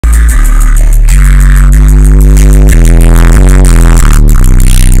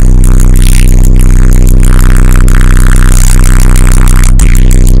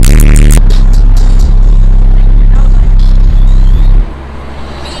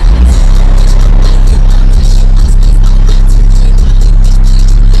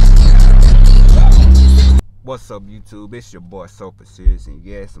What's up, YouTube? It's your boy Super Serious, and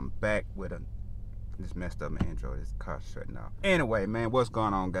yes, I'm back with a this messed up my intro. This car shutting off. Anyway, man, what's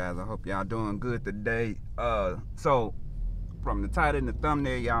going on, guys? I hope y'all doing good today. So from the title and the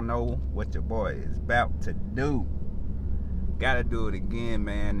thumbnail, y'all know what your boy is about to do. Gotta do it again,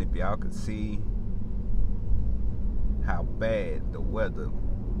 man. If y'all could see how bad the weather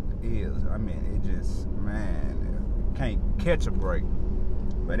is, I mean, it just, man, can't catch a break.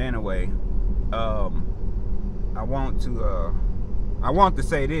 But anyway, I want to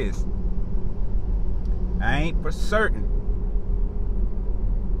say this. I ain't for certain.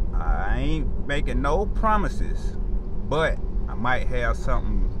 I ain't making no promises, but I might have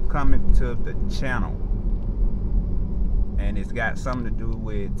something coming to the channel, and it's got something to do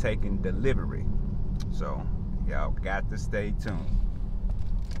with taking delivery. So y'all got to stay tuned.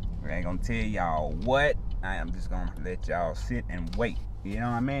 I ain't gonna tell y'all what. I am just gonna let y'all sit and wait. You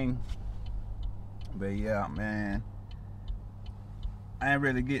know what I mean? But yeah, man, I ain't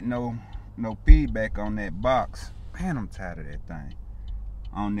really getting no feedback on that box. Man, I'm tired of that thing.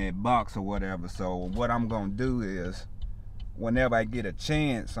 On that box or whatever. So what I'm gonna do is, whenever I get a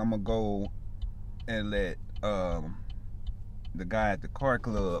chance, I'm gonna go and let the guy at the car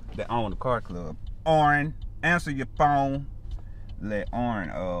club, that own the car club, Oren, answer your phone. Let Oren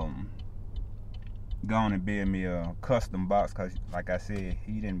go on and build me a custom box, cause like I said,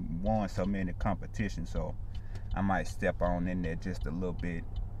 he didn't won so many competitions, so I might step on in there just a little bit.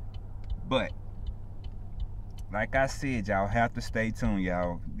 But like I said, y'all have to stay tuned,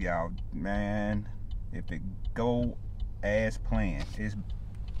 y'all, man. If it go as planned,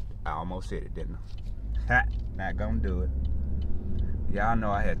 I almost said it, didn't I? Ha, not gonna do it. Y'all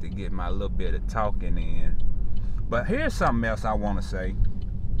know I had to get my little bit of talking in. But here's something else I want to say.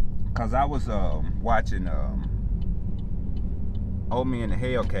 Cause I was watching Old Me and the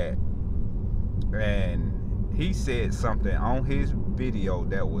Hellcat, and he said something on his video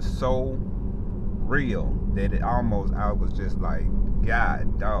that was so real that it almost, I was just like,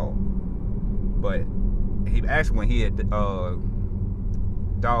 God dog. But he actually, when he had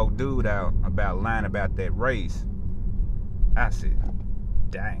dog dude out about lying about that race, I said,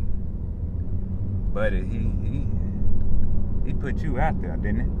 dang. But he put you out there,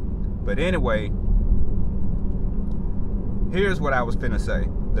 didn't he? But anyway, here's what I was finna say.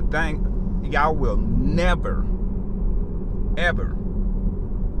 The thing, y'all will never, ever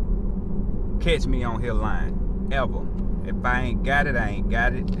catch me on here lying, ever. If I ain't got it, I ain't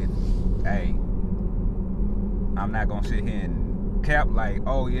got it. Hey, I'm not gonna sit here and cap like,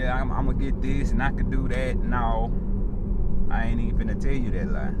 oh yeah, I'm gonna get this and I can do that. No, I ain't even finna tell you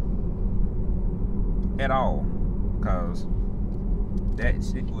that lie at all, cause that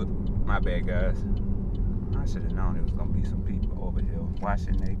shit would. My bad, guys. I should have known there was gonna be some people over here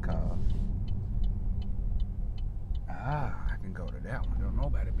washing their cars. I can go to that one. Don't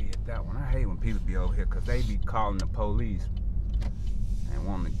nobody be at that one. I hate when people be over here, because they be calling the police and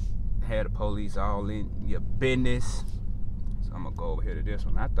want to have the police all in your business. So I'm gonna go over here to this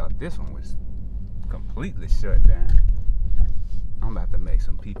one. I thought this one was completely shut down. I'm about to make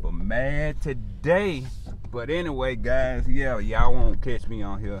some people mad today. But anyway, guys, yeah, y'all won't catch me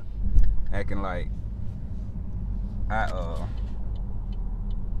on here acting like I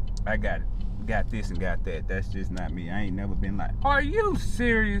got this and got that. That's just not me. I ain't never been like, are you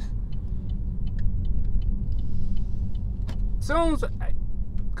serious? Soon as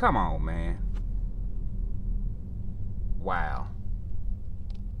come on, man. Wow.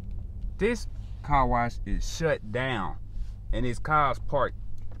 This car wash is shut down, and his car's parked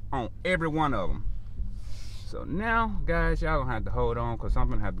on every one of them. So now, guys, y'all gonna have to hold on, because I'm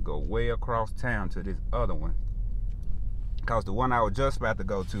gonna have to go way across town to this other one. Because the one I was just about to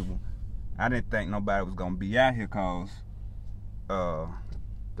go to, I didn't think nobody was gonna be out here, because the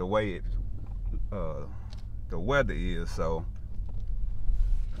way the weather is. So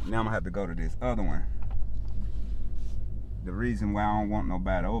now I'm gonna have to go to this other one. The reason why I don't want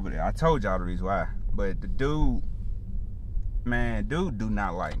nobody over there, I told y'all the reason why. But the dude, man, dude do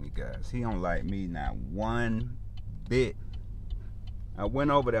not like me, guys. He don't like me not one bit. I went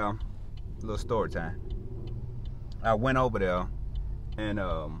over there, little story time. I went over there and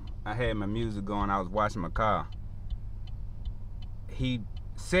I had my music going. I was washing my car. He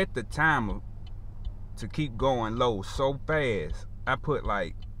set the timer to keep going low so fast. I put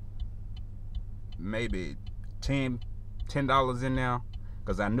like maybe $10 in there,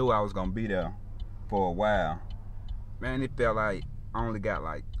 because I knew I was gonna be there for a while. Man, it felt like I only got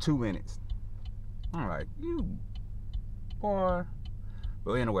like 2 minutes. I'm like, you boy.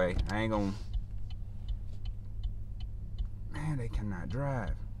 But anyway, I ain't gonna. Man, they cannot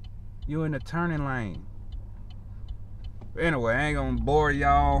drive. You're in the turning lane. But anyway, I ain't gonna bore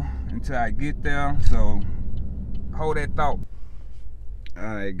y'all until I get there, so hold that thought.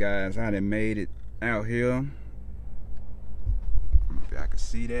 Alright guys, I done made it out here. I don't know if y'all can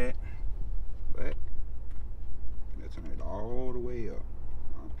see that, but let's turn it all the way up.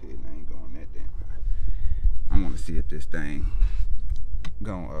 Okay, I ain't going that damn high. I want to see if this thing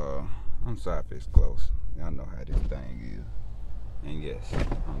gonna I'm sorry if it's close. Y'all know how this thing is. And yes,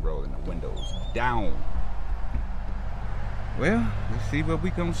 I'm rolling the windows down. Well, let's see what we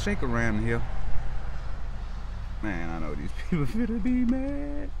gonna shake around here. Man, I know these people finna be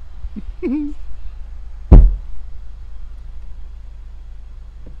mad.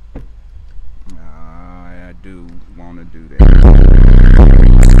 I do want to do that.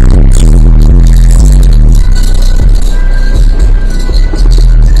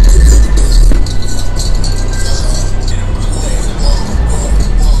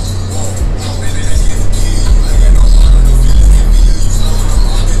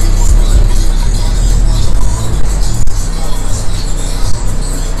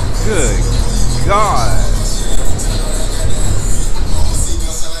 Good God.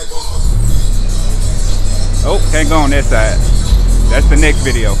 Oh, can't go on that side. That's the next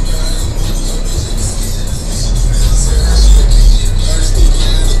video.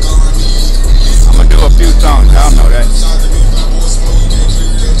 I'm gonna do a few songs. Y'all know that.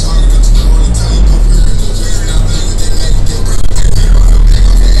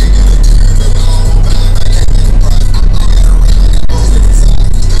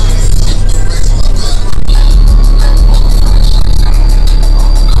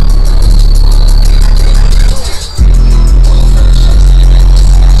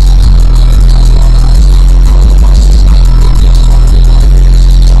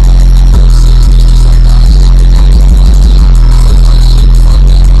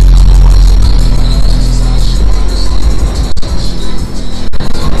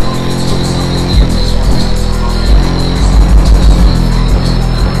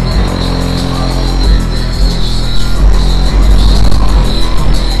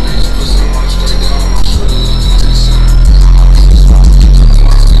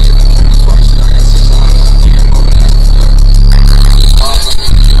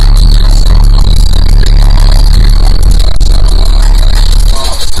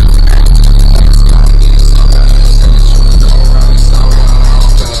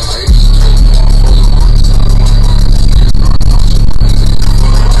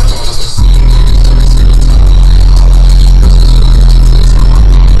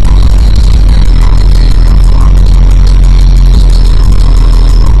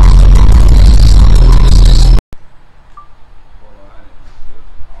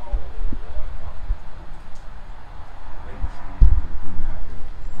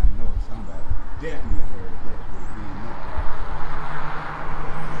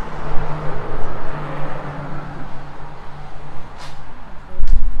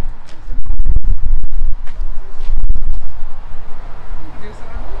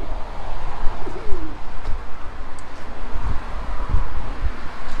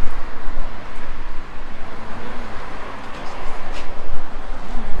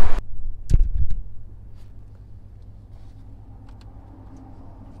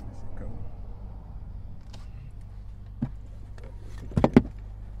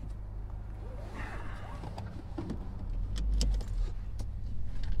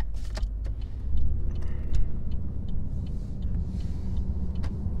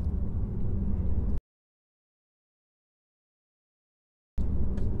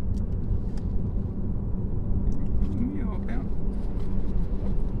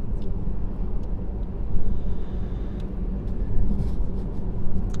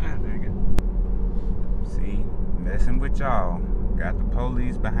 Y'all got the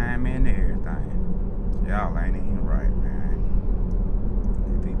police behind me and everything. Y'all ain't even right, man.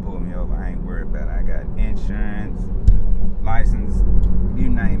 If he pull me over, I ain't worried about it. I got insurance, license, you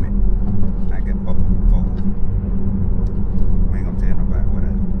name it. I get both. I ain't gonna tell nobody what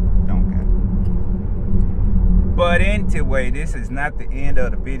I don't got. But anyway, this is not the end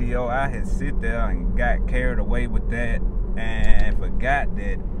of the video. I had sit there and got carried away with that and forgot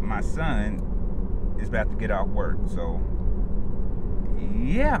that my son is about to get off work. So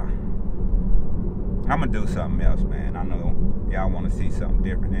yeah, I'm gonna do something else, man. I know y'all want to see something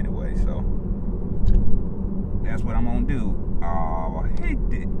different anyway, so that's what I'm gonna do. Oh, I hate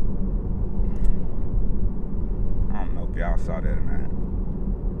it. I don't know if y'all saw that or not.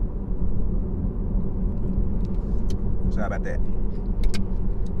 Sorry about that.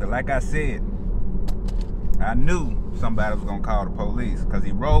 But like I said, I knew somebody was gonna call the police because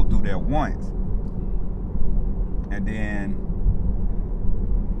he rolled through there once. And then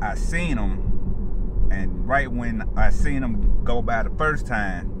I seen him, and right when I seen him go by the first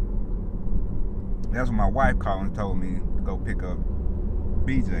time, that's when my wife called and told me to go pick up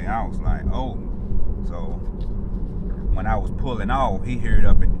BJ. I was like, oh. So when I was pulling off, he hurried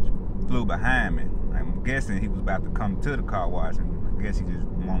up and flew behind me. I'm guessing he was about to come to the car wash, and I guess he just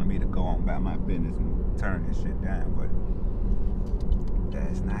wanted me to go on about my business and turn this shit down, but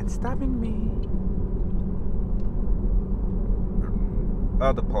that's not stopping me. The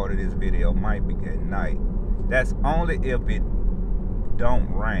other part of this video might be at night. That's only if it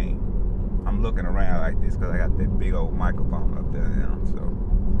don't rain. I'm looking around like this because I got that big old microphone up there now, so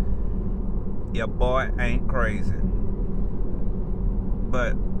your boy ain't crazy.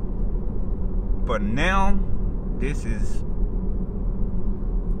 But for now, this is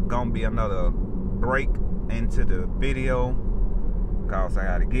gonna be another break into the video, cause I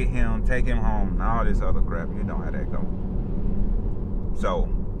gotta get him, take him home, and all this other crap. You know how that go. So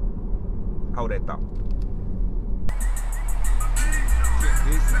hold that thought.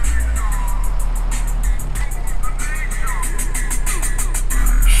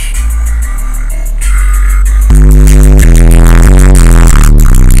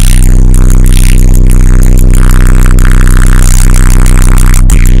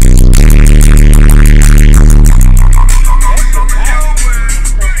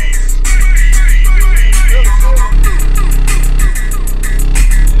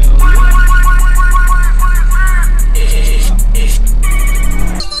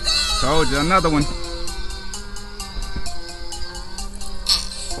 Told you, another one.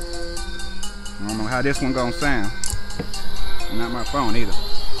 I don't know how this one gonna sound. Not my phone either.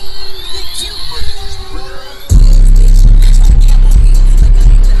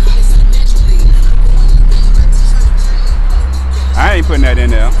 I ain't putting that in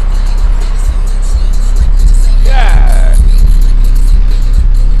there. Yeah.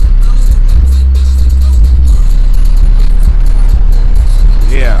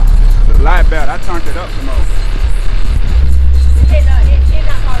 Yeah. The light belt, I turned it up some more. It's not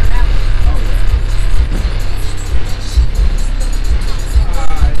hard enough. Oh yeah.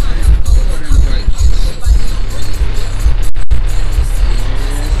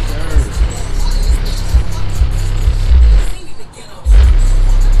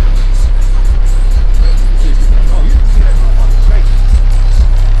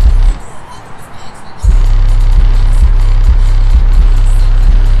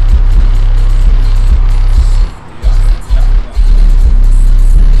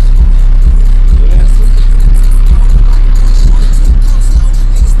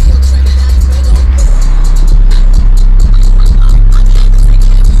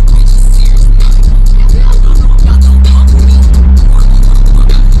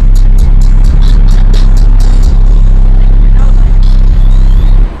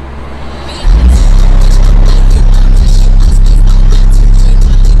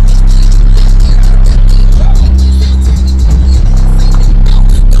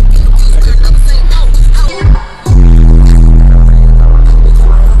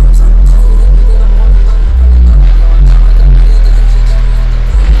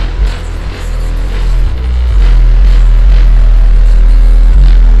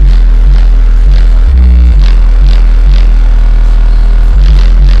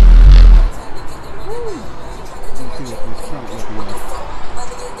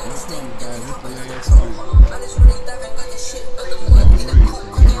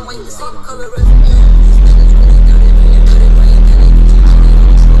 Color